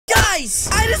guys,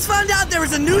 I just found out there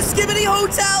is a new Skibidi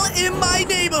hotel in my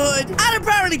neighborhood. And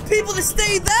apparently people that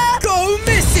stay there go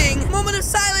missing. Moment of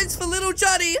silence for little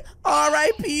Johnny.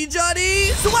 R.I.P. Johnny.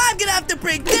 So I'm gonna have to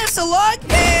bring this along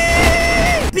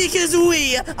because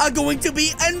we are going to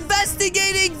be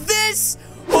investigating this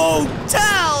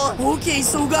hotel. Okay,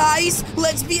 so guys,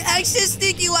 let's be extra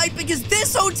sneaky like because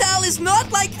this hotel is not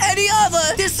like any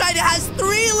other. This side has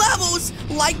 3 levels,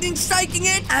 lightning striking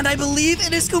it, and I believe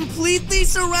it is completely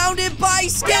surrounded by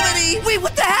Skibidi. Wait,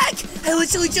 what the heck? I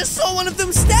literally just saw one of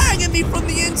them staring at me from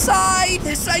the inside.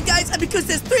 That's right, guys, and because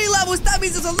there's 3 levels, that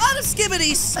means there's a lot of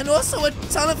Skibidis and also a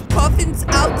ton of coffins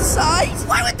outside.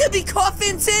 Why would there be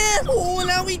coffins here? Oh,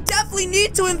 now we definitely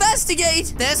need to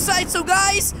investigate. That's right, so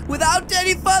guys, without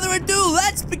any further ado,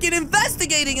 let's begin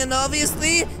investigating. And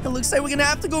obviously, it looks like we're gonna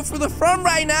have to go through the front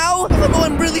right now.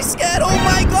 I'm really scared. Oh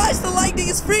my gosh, the lightning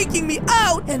is freaking me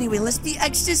out. Anyway, let's be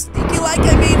extra sneaky like,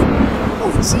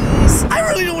 oh jeez. I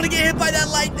really don't want to get hit by that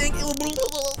lightning.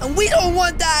 And we don't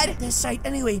want that. That's right.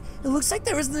 Anyway, it looks like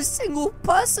there isn't a single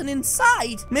person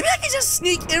inside. Maybe I can just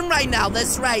sneak in right now.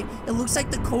 That's right. It looks like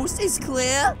the coast is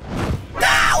clear.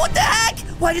 Ah, what the heck?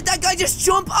 Why did that guy just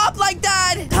jump up like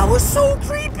that? That was so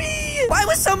creepy. Why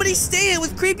would somebody stay here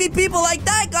with creepy people like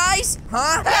that, guys?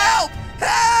 Huh? Help!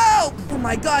 Help! Oh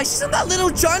my gosh, isn't that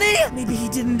little Johnny? Maybe he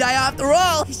didn't die after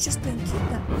all. He's just been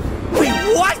kidnapped. Wait,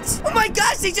 what? Oh my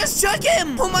gosh, they just shook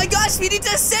him. Oh my gosh, we need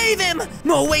to save him.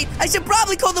 No, wait, I should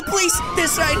probably call the police.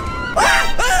 That's right.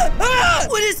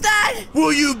 What is that?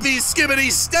 Will you be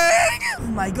Skibidi staying? Oh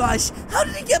my gosh, how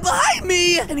did he get behind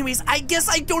me? Anyways, I guess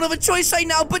I don't have a choice right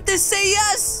now but to say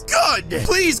yes. Good.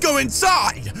 Please go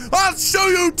inside. I'll show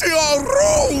you to your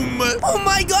room. Oh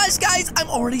my gosh, guys, I'm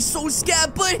already so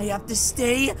scared, but I have to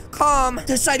stay calm.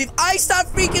 That's right, if I start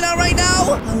freaking out right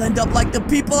now, I'll end up like the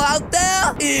people out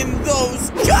there in those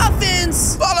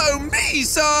coffins. Follow me,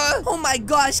 sir. Oh my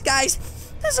gosh, guys.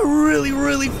 There's a really,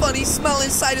 really funny smell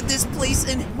inside of this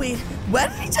place. And wait, where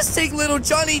did he just take little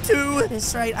Johnny to?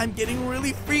 That's right, I'm getting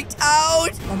really freaked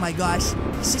out. Oh my gosh,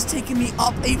 he's just taking me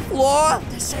up a floor.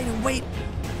 That's right, and wait.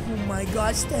 Oh my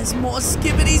gosh, there's more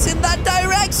Skibidis in that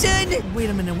direction. Wait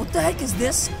a minute, what the heck is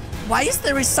this? Why is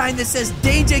there a sign that says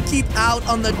danger, keep out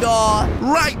on the door?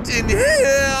 Right in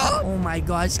here. Oh my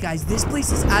gosh, guys, this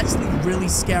place is actually really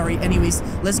scary. Anyways,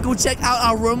 let's go check out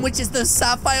our room, which is the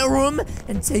sapphire room,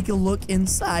 and take a look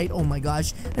inside. Oh my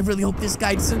gosh, I really hope this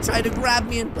guy doesn't try to grab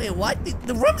me. And wait, what?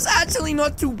 The room's actually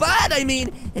not too bad. I mean,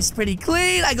 it's pretty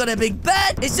clean. I got a big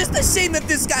bed. It's just a shame that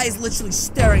this guy is literally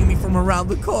staring at me from around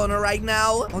the corner right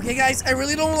now. Okay, guys, I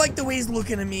really don't like the way he's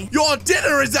looking at me. Your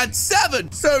dinner is at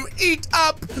 7, so eat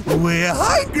up. We're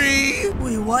hungry.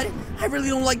 Wait, what? I really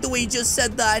don't like the way he just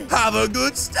said that. Have a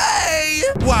good stay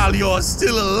while you're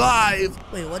still alive.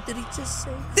 Wait, what did he just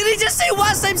say? Did he just say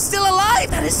whilst I'm still alive?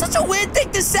 That is such a weird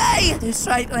thing to say. That's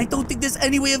right, and I don't think there's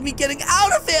any way of me getting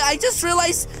out of here. I just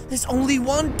realized there's only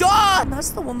one door, and that's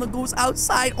the one that goes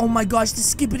outside. Oh my gosh, the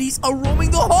Skibidis are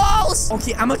roaming the halls.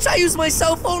 Okay, I'm gonna try to use my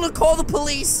cell phone to call the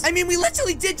police. I mean, we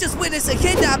literally did just witness a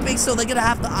kidnapping, so they're gonna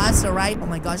have to answer, right? Oh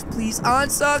my gosh, please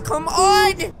answer. Come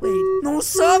on. Wait, no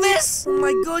service? Oh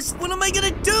my gosh, what am I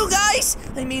gonna do, guys?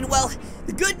 I mean, well,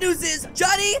 the good news is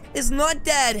Johnny is not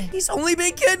dead. He's only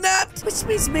been kidnapped, which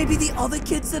means maybe the other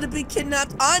kids that have been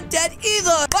kidnapped aren't dead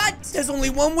either. But there's only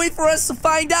one way for us to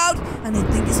find out, and I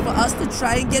think it's for us to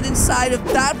try and get inside of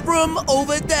that room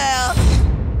over there.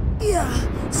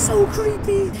 Yeah, so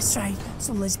creepy. That's right.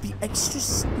 So let's be extra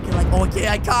sneaky. Like, okay,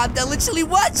 I can't. They're literally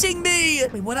watching me.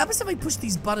 Wait, what happens if I push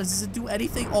these buttons? Does it do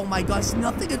anything? Oh my gosh,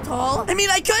 nothing at all. I mean,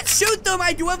 I could shoot them.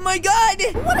 I do have my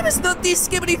gun. What if it's not these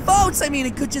Skibidi folks? I mean,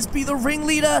 it could just be the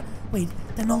ringleader. Wait,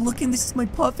 they're not looking. This is my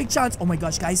perfect chance. Oh my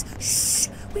gosh, guys. Shh.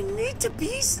 We need to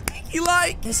be sneaky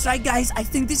like. That's right, guys. I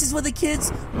think this is where the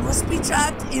kids must be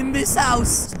trapped in this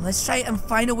house. So let's try and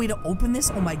find a way to open this.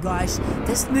 Oh my gosh.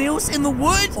 There's nails in the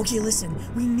wood. Okay, listen.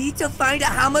 We need to find a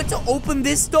hammer to open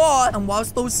this door. And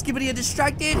whilst those Skibidi are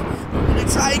distracted, I'm gonna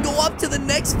try and go up to the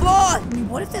next floor. I mean,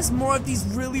 what if there's more of these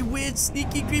really weird,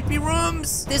 sneaky, creepy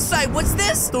rooms? This side. What's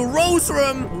this? The rose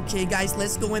room. Okay, guys.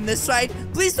 Let's go in this side.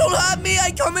 Please don't hurt me.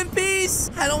 I come in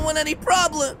peace. I don't want any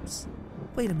problems.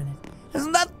 Wait a minute.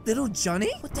 Isn't that little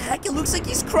Johnny? What the heck? It looks like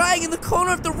he's crying in the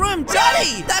corner of the room.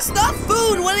 Johnny! That's not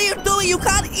food! What are you doing? You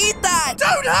can't eat that!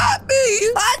 Don't hurt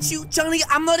me! Hurt you? Johnny,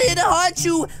 I'm not here to hurt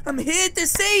you. I'm here to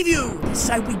save you. That's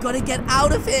right, we gotta get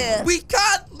out of here. We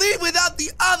can't leave without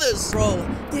the others. Bro,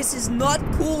 this is not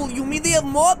cool. You mean they have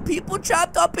more people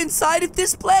trapped up inside of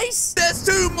this place? There's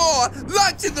 2 more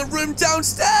locked in the room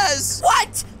downstairs.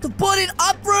 What? The boarded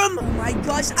up room? Oh my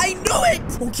gosh, I knew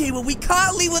it! Okay, well, we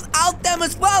can't leave without them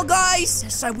as well, guys.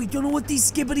 That's right, we don't know what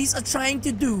these skibidis are trying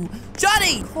to do.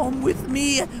 Johnny, come with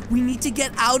me. We need to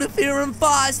get out of here and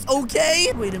fast,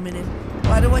 okay? Wait a minute.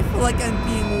 Why do I feel like I'm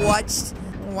being watched?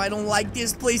 Oh, I don't like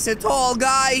this place at all,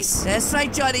 guys. That's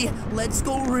right, Johnny. Let's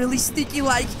go really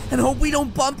sneaky-like and hope we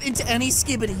don't bump into any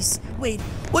skibidis. Wait,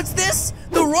 what's this?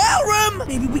 The royal room?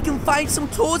 Maybe we can find some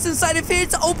tools inside of here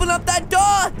to open up that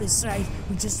door. That's right.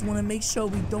 We just want to make sure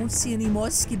we don't see any more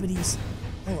skibidis.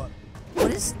 Hold up.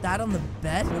 What is that on the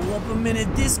bed? Hold up a minute.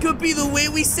 This could be the way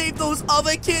we save those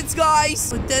other kids,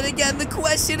 guys. But then again, the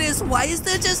question is, why is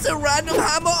there just a random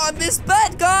hammer on this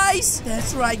bed, guys?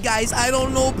 That's right, guys. I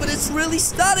don't know, but it's really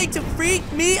starting to freak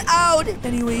me out.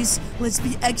 Anyways, let's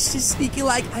be extra sneaky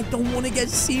like I don't want to get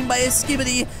seen by a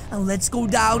skibidi. And let's go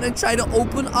down and try to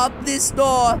open up this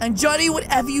door. And Johnny,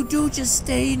 whatever you do, just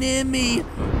stay near me.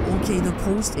 Okay, the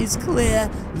coast is clear.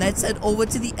 Let's head over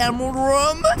to the emerald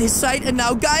room. This side. And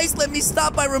now, guys, let me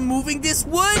start by removing this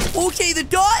wood. Okay, the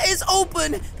door is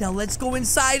open. Now, let's go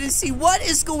inside and see what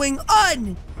is going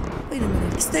on. Wait a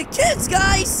minute. It's the kids,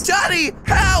 guys. Johnny,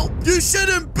 help! You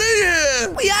shouldn't be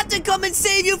here. We had to come and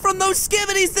save you from those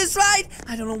skibidis, that's right.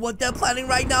 I don't know what they're planning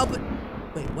right now, but...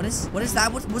 Wait, what is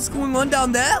that? What's going on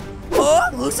down there? Oh,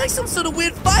 looks like some sort of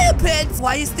weird fire pit.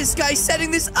 Why is this guy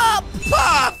setting this up?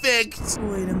 Perfect.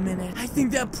 Wait a minute. I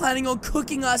think they're planning on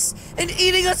cooking us and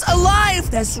eating us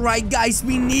alive. That's right, guys.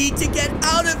 We need to get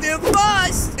out of here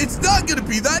fast. It's not gonna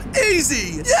be that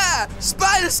easy. Yeah,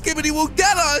 Spider Skibidi will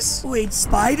get us. Wait,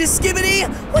 Spider Skibidi?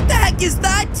 What the heck is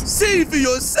that? See for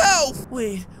yourself.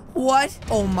 Wait. What?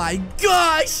 Oh my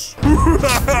gosh! What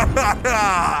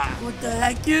the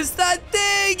heck is that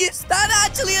thing? Is that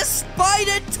actually a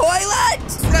spider toilet?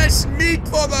 Fresh meat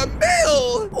for the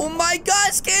meal! Oh my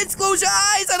gosh, kids, close your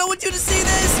eyes! I don't want you to see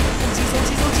this! Oh jeez, oh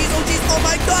jeez, oh jeez, oh jeez, oh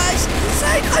my gosh!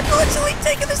 Inside, I'm literally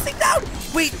taking this thing down!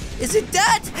 Wait, is it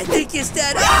dead? I think it's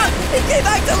dead. Ah! It came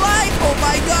back to life! Oh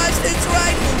my gosh, that's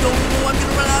right! Oh no, I'm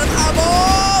gonna run out of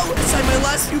ammo! Inside my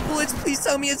last few bullets, please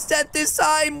tell me it's dead this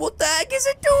time! What the heck is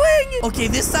it doing? Okay,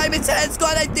 this time its head's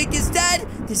gone. I think it's dead.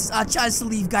 This is our chance to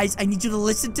leave, guys. I need you to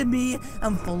listen to me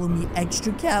and follow me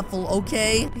extra careful,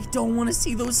 okay? I don't want to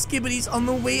see those skibidis on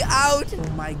the way out.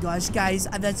 Oh my gosh, guys.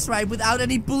 That's right. Without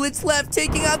any bullets left,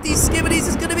 taking out these skibidis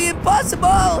is gonna be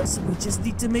impossible. So we just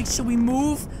need to make sure we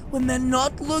move when they're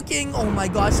not looking. Oh my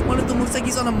gosh, one of them looks like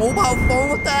he's on a mobile phone.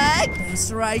 What the heck?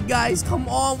 That's right, guys. Come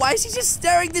on. Why is he just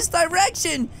staring this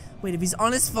direction? Wait, if he's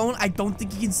on his phone, I don't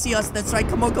think he can see us. That's right.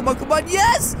 Come on, come on, come on.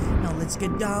 Yes! Now let's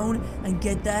get down and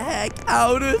get the heck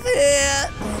out of here.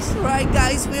 That's right,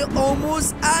 guys. We're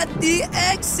almost at the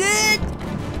exit.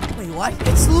 Wait, what?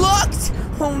 It's locked.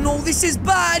 Oh, no. This is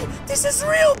bad. This is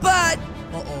real bad.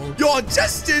 Uh-oh. You're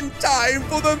just in time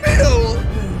for the meal.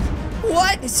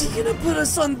 What? Is he gonna put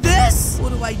us on this?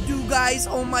 What do I do, guys?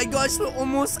 Oh my gosh, we're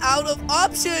almost out of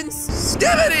options.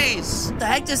 Skibidis! What the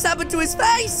heck just happened to his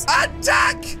face?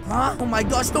 Attack! Huh? Oh my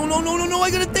gosh, no, no, no, no, no. I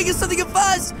gotta think of something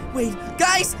fast. Wait,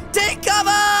 guys, take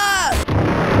cover!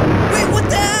 Wait, what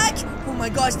the heck? Oh my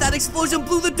gosh, that explosion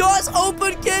blew the doors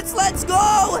open, kids. Let's go!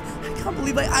 I can't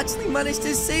believe I actually managed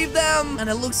to save them. And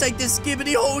it looks like this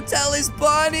Skibidi hotel is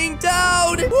burning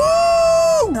down.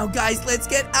 Woo! Now, guys, let's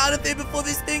get out of here before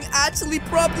this thing actually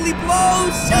properly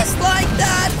blows. Just like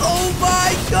that. Oh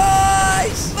my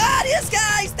gosh. But yes,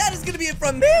 guys, that is gonna be it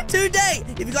from me today.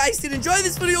 If you guys did enjoy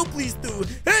this video, please do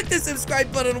hit the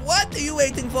subscribe button. What are you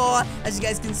waiting for? As you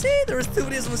guys can see, there is 2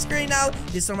 videos on the screen now.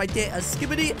 This one right there is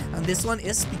Skibidi, and this one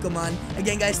is Speakerman.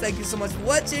 Again, guys, thank you so much for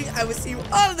watching. I will see you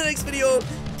all in the next video.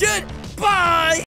 Goodbye!